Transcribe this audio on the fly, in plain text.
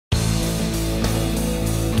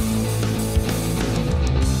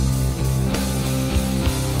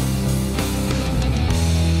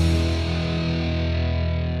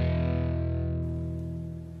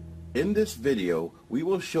In this video, we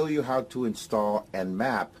will show you how to install and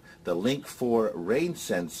map the Link 4 rain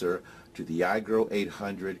sensor to the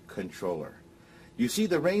iGrow800 controller. You see,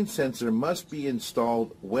 the rain sensor must be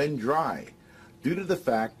installed when dry due to the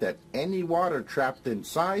fact that any water trapped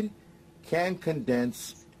inside can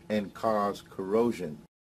condense and cause corrosion.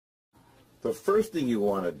 The first thing you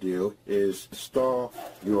want to do is install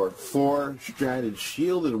your 4-stranded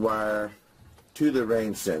shielded wire to the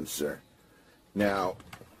rain sensor. Now,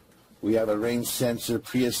 we have a rain sensor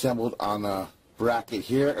pre-assembled on a bracket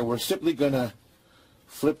here, and we're simply going to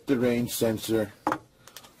flip the rain sensor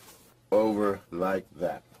over like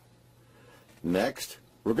that. Next,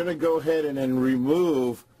 we're going to go ahead and then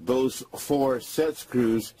remove those 4 set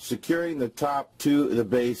screws securing the top to the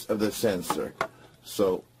base of the sensor.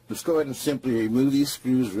 So let's go ahead and simply remove these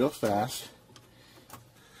screws real fast.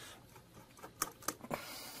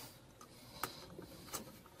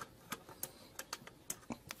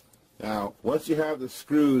 Now, once you have the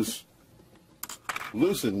screws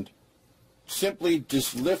loosened, simply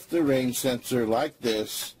just lift the rain sensor like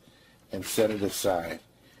this and set it aside.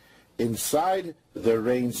 Inside the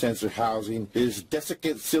rain sensor housing is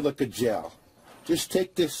desiccant silica gel. Just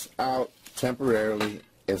take this out temporarily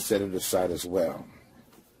and set it aside as well.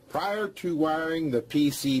 Prior to wiring the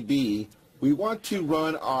PCB, we want to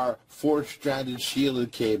run our 4-stranded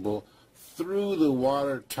shielded cable through the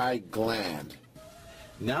watertight gland.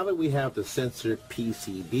 Now that we have the sensor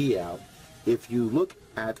PCB out, if you look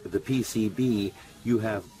at the PCB, you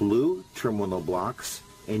have blue terminal blocks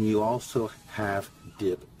and you also have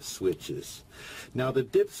dip switches. Now, the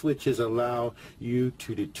dip switches allow you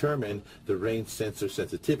to determine the rain sensor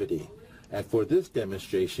sensitivity. And for this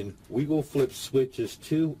demonstration, we will flip switches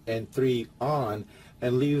 2 and 3 on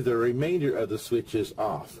and leave the remainder of the switches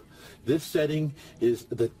off. This setting is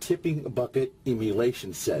the tipping bucket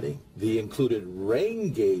emulation setting. The included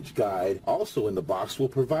rain gauge guide, also in the box, will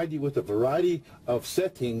provide you with a variety of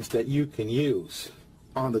settings that you can use.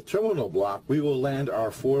 On the terminal block, we will land our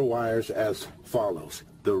 4 wires as follows: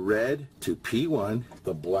 the red to P1,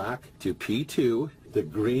 the black to P2, the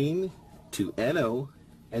green to NO,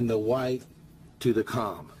 and the white to the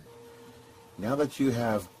COM. Now that you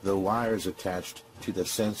have the wires attached to the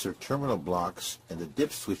sensor terminal blocks and the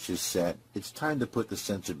dip switches set, it's time to put the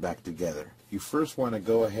sensor back together. You first want to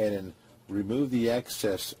go ahead and remove the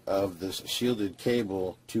excess of this shielded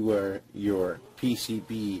cable to where your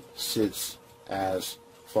PCB sits as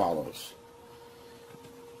follows.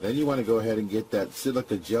 Then you want to go ahead and get that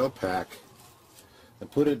silica gel pack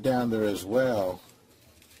and put it down there as well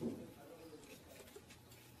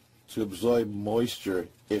to absorb moisture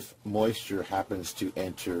if moisture happens to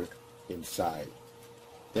enter inside.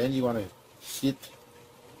 Then you want to sit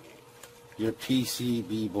your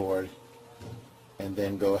PCB board and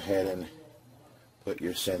then go ahead and put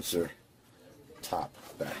your sensor top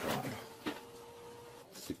back on.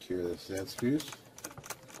 Secure the set screws.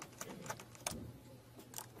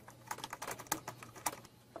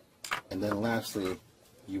 And then lastly,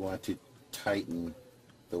 you want to tighten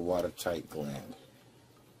the watertight gland.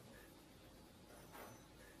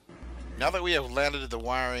 Now that we have landed the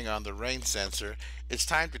wiring on the rain sensor, it's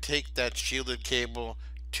time to take that shielded cable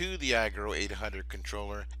to the iGrow800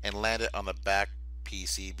 controller and land it on the back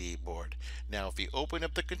PCB board. Now, if you open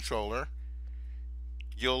up the controller,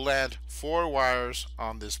 you'll land 4 wires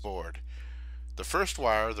on this board. The first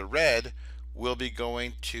wire, the red, will be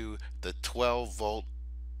going to the 12-volt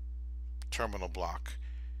terminal block,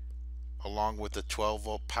 along with the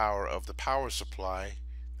 12-volt power of the power supply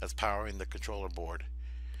that's powering the controller board.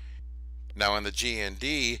 Now, in the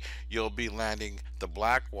GND, you'll be landing the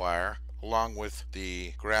black wire along with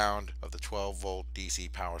the ground of the 12-volt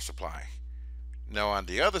DC power supply. Now, on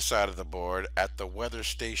the other side of the board, at the weather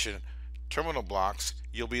station terminal blocks,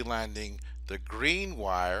 you'll be landing the green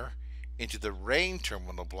wire into the rain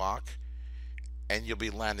terminal block, and you'll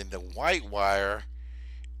be landing the white wire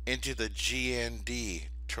into the GND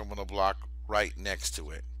terminal block right next to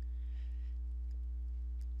it.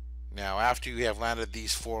 Now, after you have landed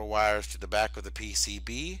these 4 wires to the back of the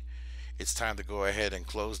PCB, it's time to go ahead and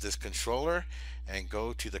close this controller and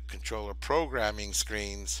go to the controller programming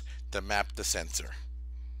screens to map the sensor.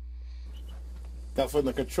 Now, from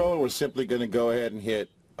the controller, we're simply going to go ahead and hit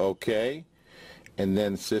OK, and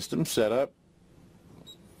then System Setup,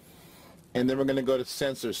 and then we're going to go to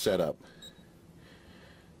Sensor Setup.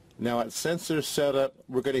 Now, at Sensor Setup,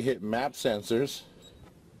 we're going to hit Map Sensors,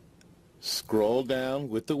 scroll down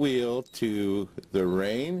with the wheel to the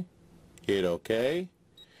rain, hit OK,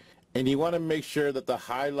 and you want to make sure that the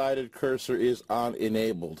highlighted cursor is on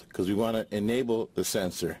enabled, because we want to enable the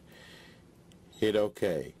sensor. Hit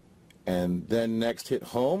OK, and then next hit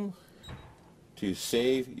Home, to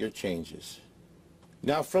save your changes.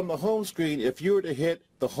 Now from the home screen, if you were to hit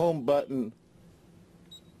the home button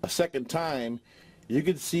a second time, you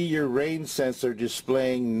can see your rain sensor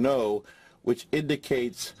displaying no, which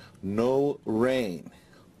indicates no rain.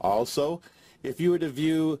 Also, if you were to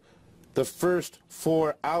view the first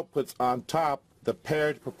 4 outputs on top, the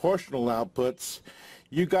paired proportional outputs,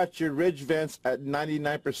 you got your ridge vents at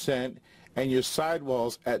 99% and your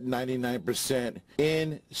sidewalls at 99%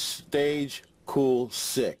 in stage cool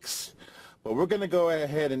 6. But we're going to go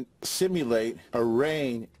ahead and simulate a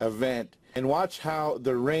rain event and watch how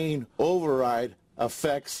the rain override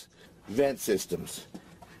affects vent systems.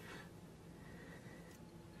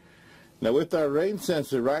 Now with our rain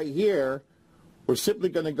sensor right here, we're simply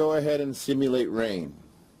going to go ahead and simulate rain.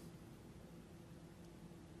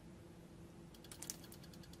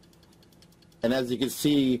 And as you can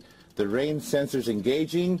see, the rain sensor's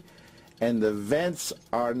engaging and the vents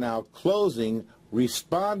are now closing,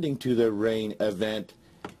 responding to the rain event,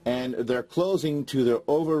 and they're closing to their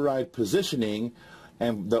override positioning,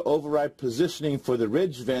 and the override positioning for the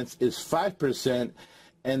ridge vents is 5%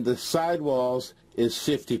 and the sidewalls is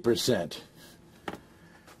 50%.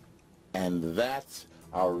 And that's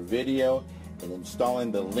our video in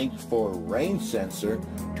installing the link for rain sensor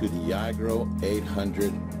to the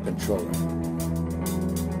iGrow800 controller.